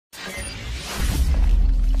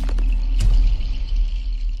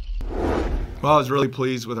Well, I was really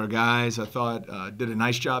pleased with our guys. I thought did a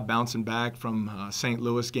nice job bouncing back from St.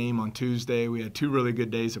 Louis game on Tuesday. We had 2 really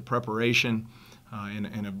good days of preparation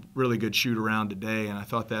and a really good shoot-around today, and I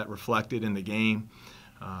thought that reflected in the game.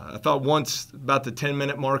 I thought once about the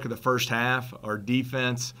 10-minute mark of the first half, our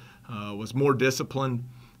defense was more disciplined.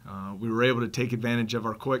 We were able to take advantage of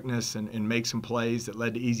our quickness and make some plays that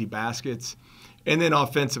led to easy baskets. And then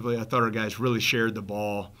offensively, I thought our guys really shared the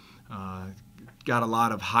ball. Got a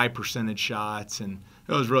lot of high percentage shots, and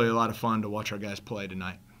it was really a lot of fun to watch our guys play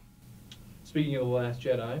tonight. Speaking of The Last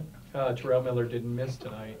Jedi, Terrell Miller didn't miss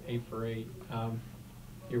tonight, 8 for 8.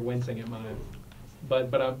 You're wincing at mine,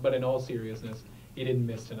 but in all seriousness, he didn't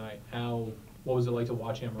miss tonight. What was it like to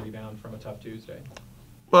watch him rebound from a tough Tuesday?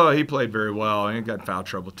 Well, he played very well. He got foul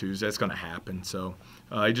trouble Tuesday. That's going to happen. So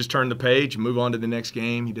he just turned the page and move on to the next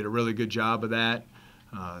game. He did a really good job of that.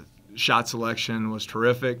 Shot selection was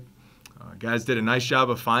terrific. Guys did a nice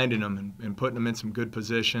job of finding him and putting him in some good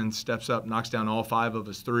positions. Steps up, knocks down all 5 of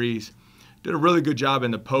his threes. Did a really good job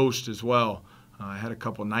in the post as well. Had a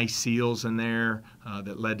couple nice seals in there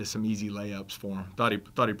that led to some easy layups for him. Thought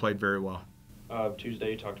he played very well.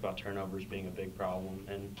 Tuesday you talked about turnovers being a big problem,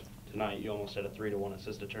 and tonight you almost had a 3-to-1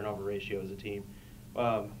 assist-to-turnover ratio as a team.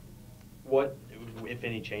 What, if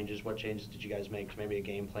any, what changes did you guys make? Maybe a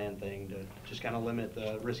game plan thing to just kind of limit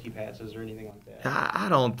the risky passes or anything like that? I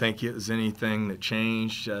don't think it was anything that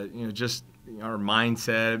changed. Just our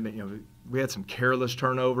mindset. We had some careless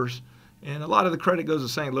turnovers, and a lot of the credit goes to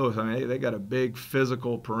St. Louis. I mean, they got a big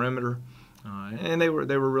physical perimeter, and they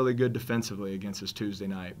were really good defensively against us Tuesday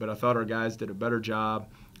night. But I thought our guys did a better job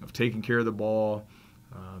of taking care of the ball,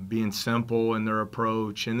 being simple in their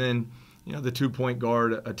approach, and then the 2-point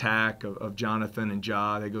guard attack of Jonathan and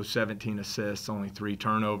Ja. They go 17 assists, only 3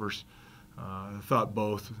 turnovers. I thought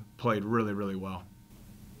both played really, really well.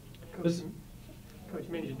 Coach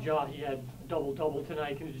mentioned Ja. He had double-double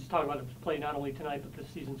tonight. Can you just talk about his play not only tonight but this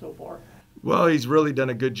season so far? Well, he's really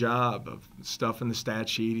done a good job of stuff in the stat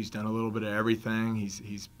sheet. He's done a little bit of everything.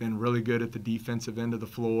 He's been really good at the defensive end of the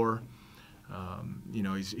floor.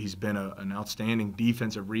 He's been an outstanding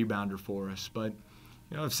defensive rebounder for us. But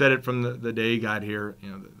I've said it from the day he got here.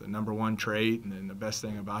 The number one trait and the best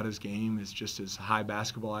thing about his game is just his high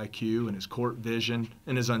basketball IQ and his court vision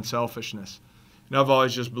and his unselfishness. And I've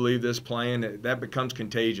always just believed this playing that becomes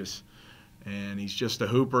contagious. And he's just a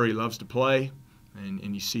hooper. He loves to play,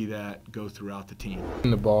 and you see that go throughout the team.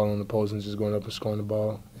 The ball on the post and just going up and scoring the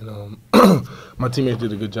ball. My teammates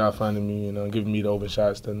did a good job finding me and giving me the open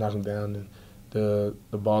shots to knock them down. And the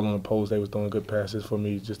ball on the post, they was throwing good passes for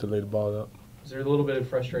me just to lay the ball up. Is there a little bit of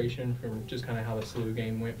frustration from just kind of how the SLU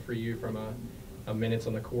game went for you from a minutes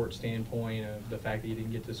on the court standpoint, of the fact that you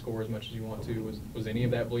didn't get to score as much as you want to? Was any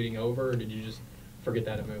of that bleeding over, or did you just forget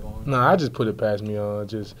that and move on? No, I just put it past me.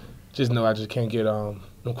 Just know I just can't get no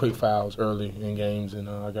quick fouls early in games, and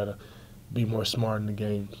I got to be more smart in the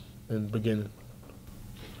games in the beginning.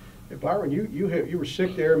 Hey, Byron, you were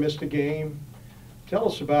sick there, missed a game. Tell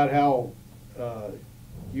us about how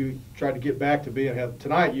you tried to get back to being healthy.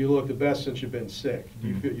 Tonight you look the best since you've been sick. Do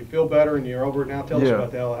you feel better and you're over it now? Tell us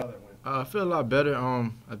about how that went. I feel a lot better.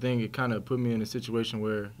 I think it kind of put me in a situation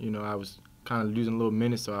where I was kind of losing a little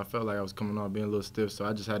minutes, so I felt like I was coming off being a little stiff. So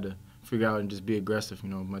I just had to figure out and just be aggressive.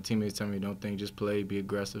 My teammates tell me don't think, just play, be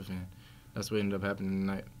aggressive, and that's what ended up happening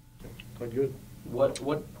tonight. Quite good. What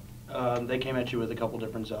they came at you with a couple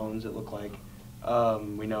different zones. It looked like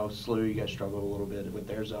we know SLU, you guys struggled a little bit with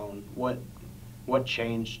their zone. What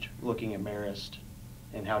changed looking at Marist,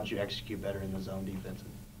 and how did you execute better in the zone defense?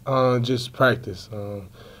 Just practice.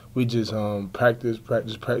 We just practice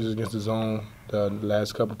against the zone. The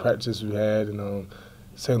last couple practices we had, and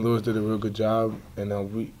St. Louis did a real good job.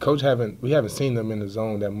 And we haven't seen them in the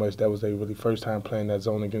zone that much. That was their really first time playing that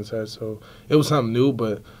zone against us. So it was something new.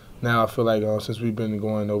 But now I feel like since we've been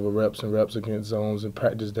going over reps and reps against zones and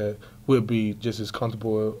practice, that we'll be just as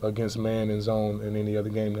comfortable against man and zone in any other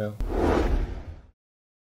game now.